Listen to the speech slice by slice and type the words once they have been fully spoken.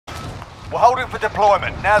We're holding for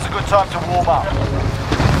deployment. Now's a good time to warm up.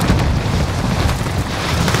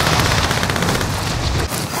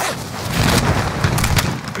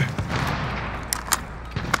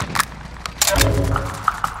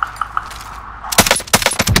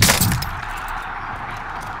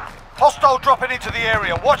 Hostile dropping into the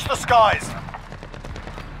area. Watch the skies.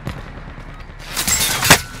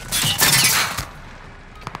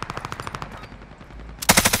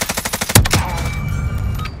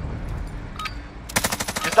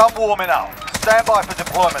 You're done warming up. Stand by for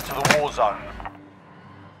deployment to the war zone.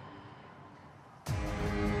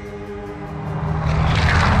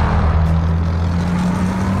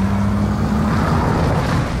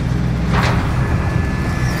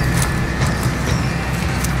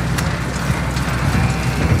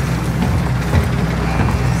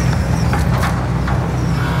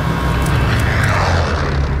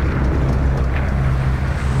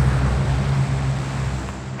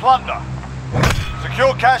 Plunder.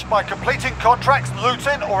 Secure cash by completing contracts,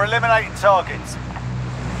 looting, or eliminating targets.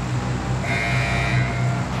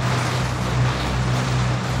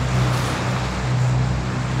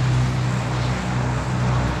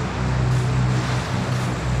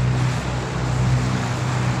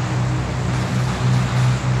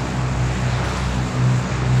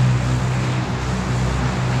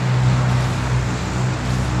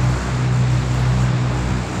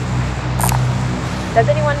 Does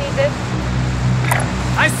anyone need this?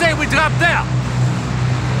 I say we drop there!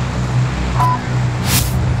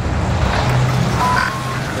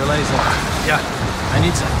 The laser. Yeah, I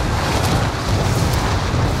need some.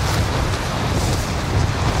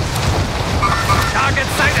 Target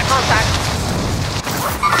sighted! Contact.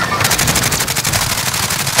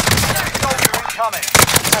 Soldier incoming.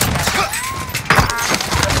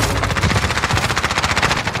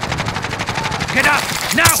 Get up!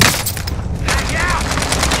 Now!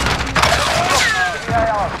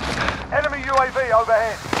 Enemy UAV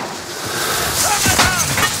overhead.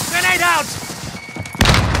 Grenade out!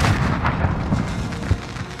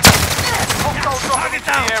 Hostile dropping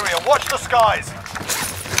into the area. Watch the skies.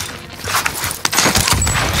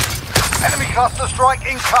 Enemy cluster strike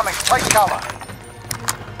incoming. Take cover.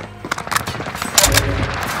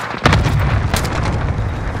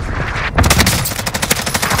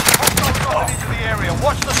 Hostile dropping into the area.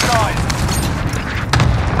 Watch the skies.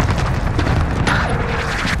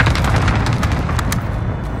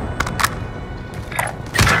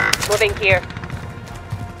 Moving here.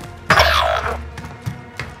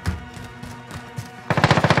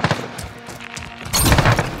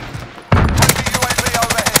 UAV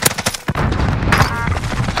overhead.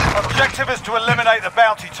 Objective is to eliminate the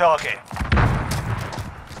bounty target.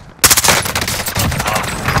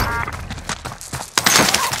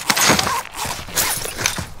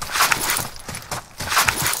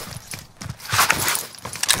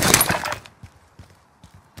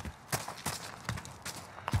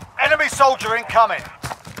 Enemy soldier incoming.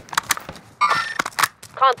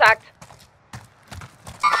 Contact.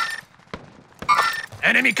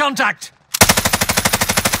 Enemy contact!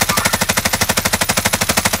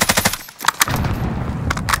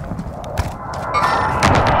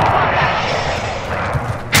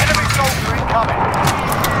 Enemy soldier incoming.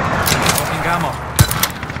 Dropping ammo.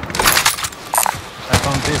 I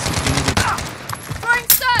found this if you need it. Throwing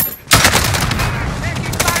stun!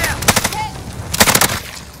 Taking fire!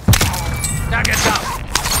 Target down!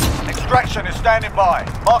 Extraction is standing by.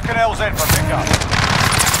 Mark an LZ for pickup.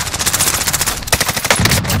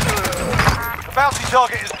 The bounty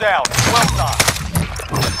target is down. Well done.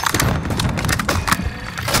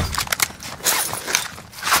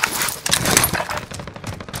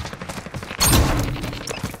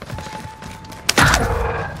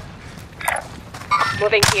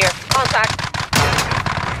 Moving here. Contact.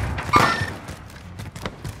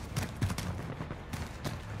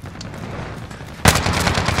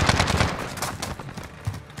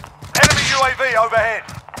 Enemy UAV overhead.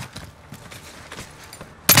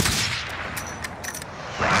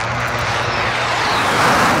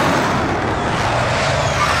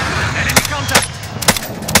 Enemy contact!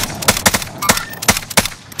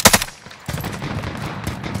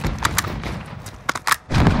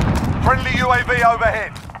 Friendly UAV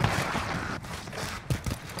overhead.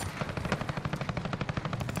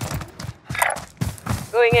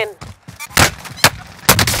 Going in.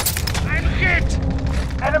 I'm hit!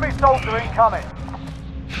 Enemy soldier incoming.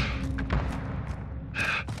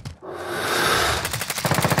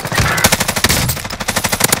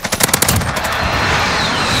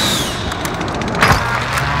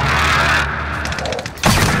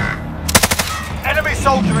 Enemy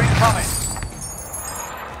soldier incoming.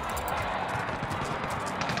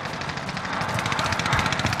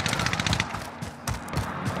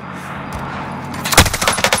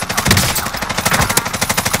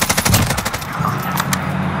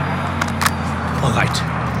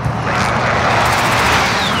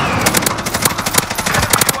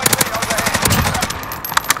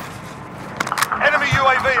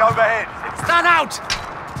 overhead. Stand out!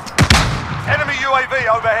 Enemy UAV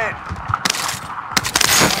overhead.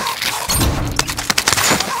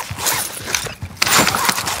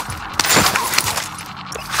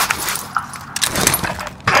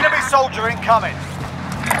 Enemy soldier incoming.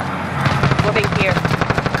 Moving here.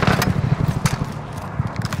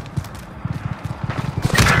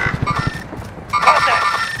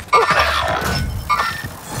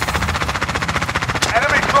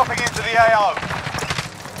 Enemy dropping into the AO.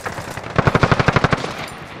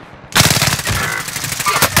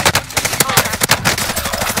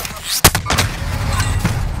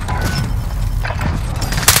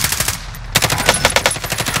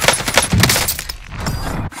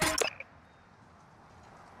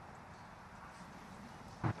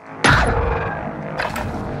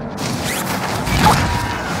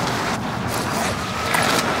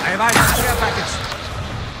 I have eyes on care package.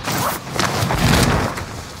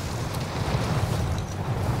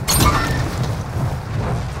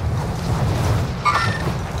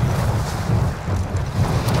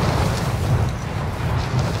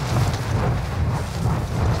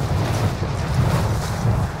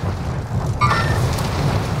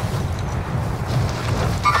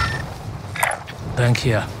 Bank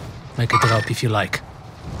here. Make it drop if you like.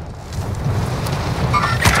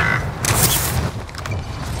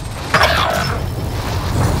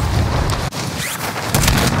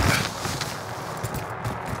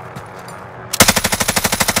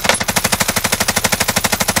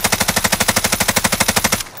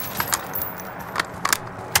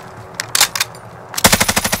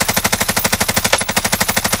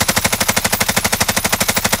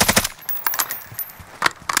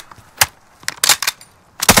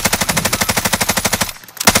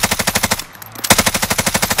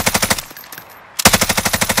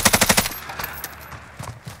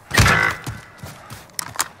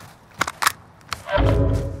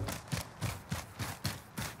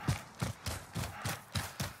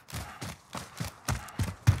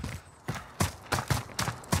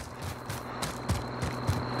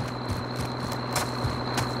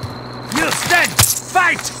 You stand!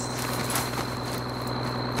 Fight!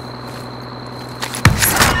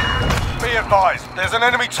 Be advised, there's an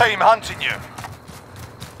enemy team hunting you.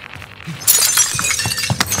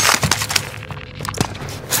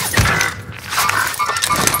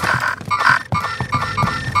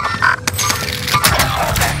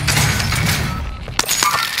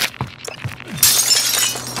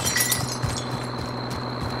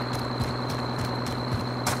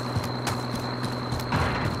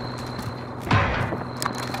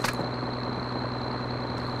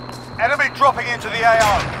 Enemy dropping into the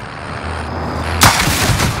AO.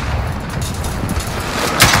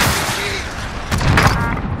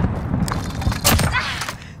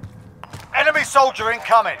 Enemy soldier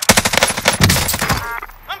incoming.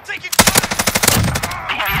 I'm taking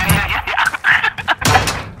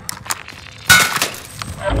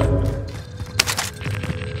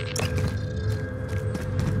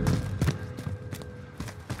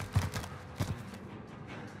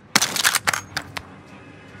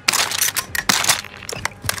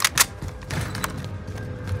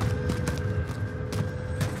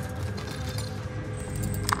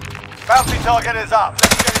Bounty target is up.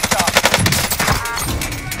 Let's get it done.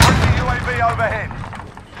 UAV overhead.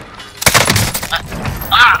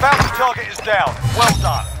 Bounty target is down. Well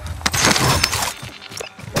done.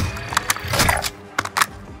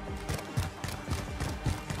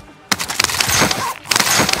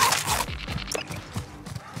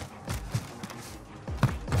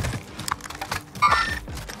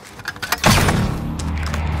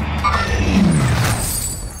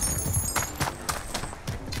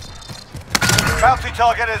 Bounty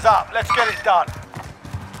target is up. Let's get it done.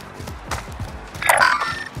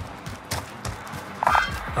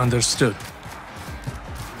 Understood.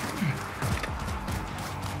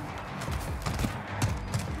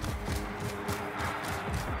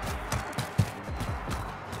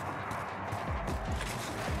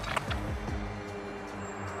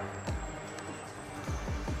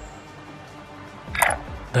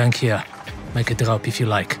 Bank here. Make it drop if you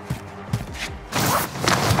like.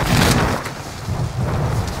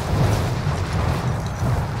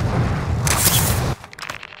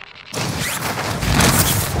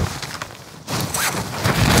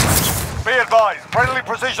 Be advised, friendly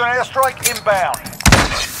precision airstrike inbound.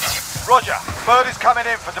 Roger, bird is coming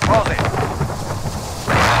in for deposit.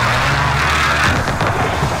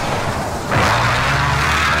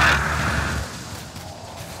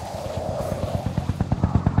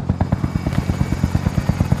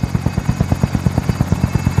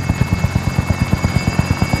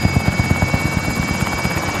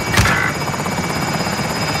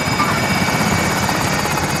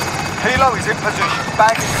 in position.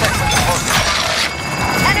 Bag is set for deposit.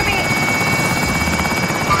 Enemy!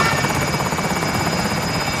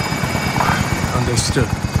 Understood.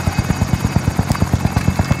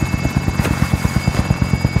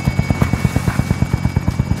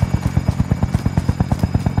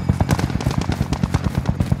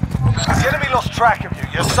 The enemy lost track of you.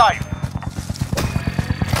 You're safe.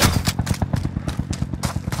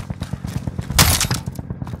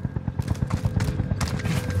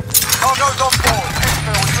 Cargo's on board.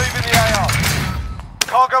 Infill is leaving the AO.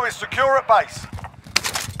 Cargo is secure at base.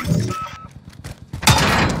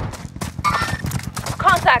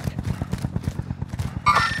 Contact!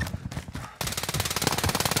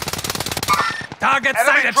 Target Enemy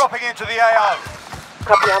sighted! dropping into the AO.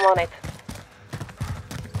 Copy, I'm on it.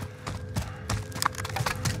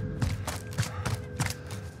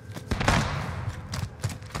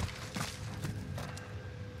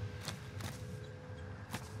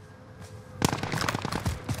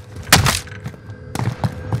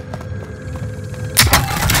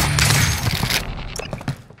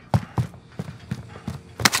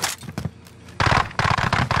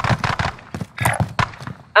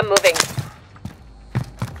 I'm moving.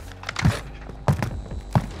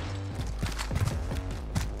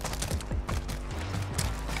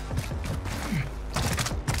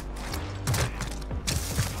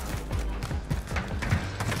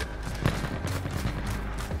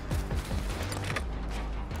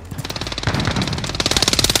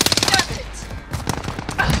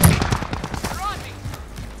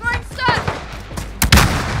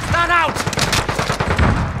 Stand out!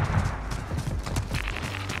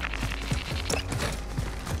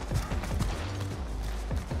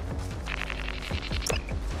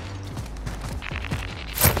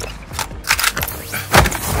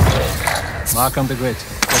 Mark on the grid.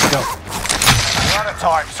 Let's go. We're out of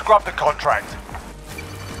time. Scrub the contract.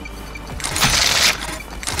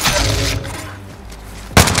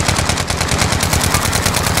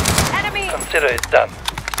 Enemy! Consider it done.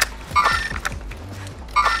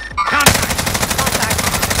 Contact! Contact!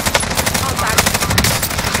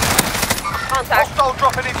 Hostile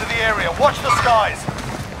dropping into the area. Watch the skies.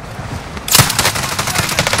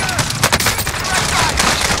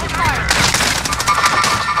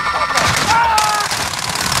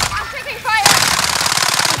 I'm taking fire!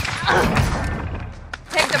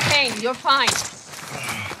 Take the pain, you're fine.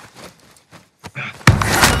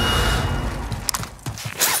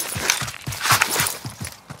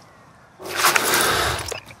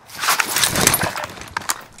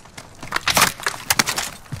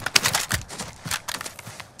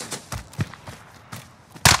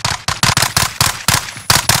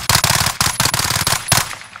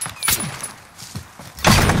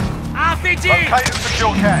 RPG! Locate and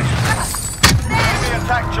secure cash. Enemy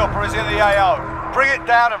attack chopper is in the AO. Bring it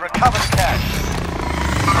down and recover the cash.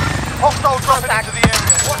 Hostile dropping Contact. into the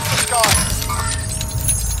area. Watch the skies.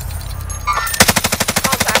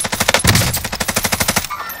 Contact!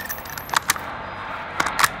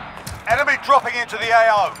 Enemy dropping into the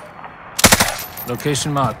AO.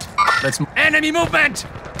 Location marked. Let's move. Enemy movement!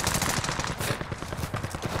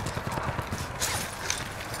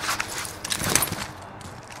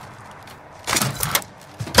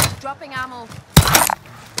 Dropping ammo.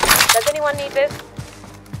 Does anyone need this?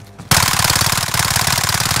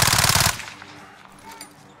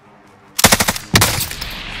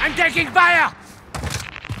 I'm taking fire!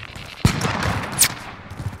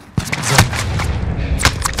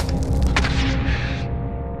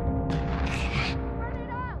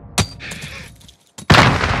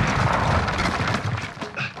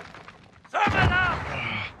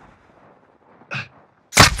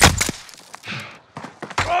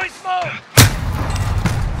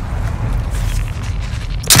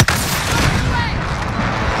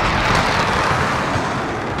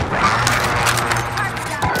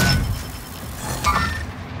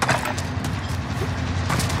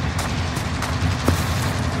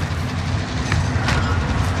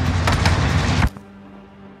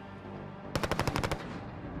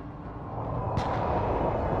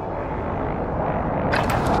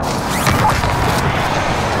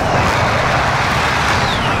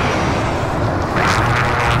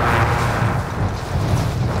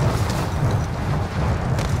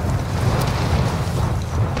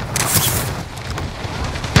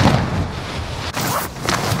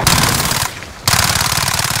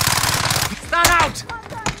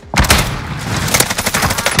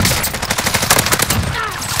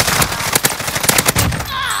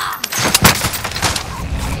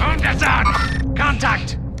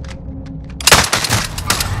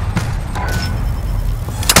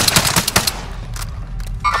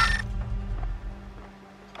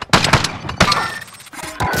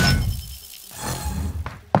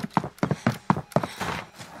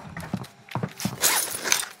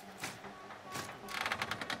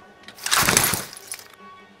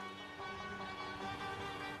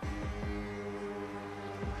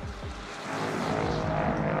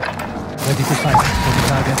 ready to fight.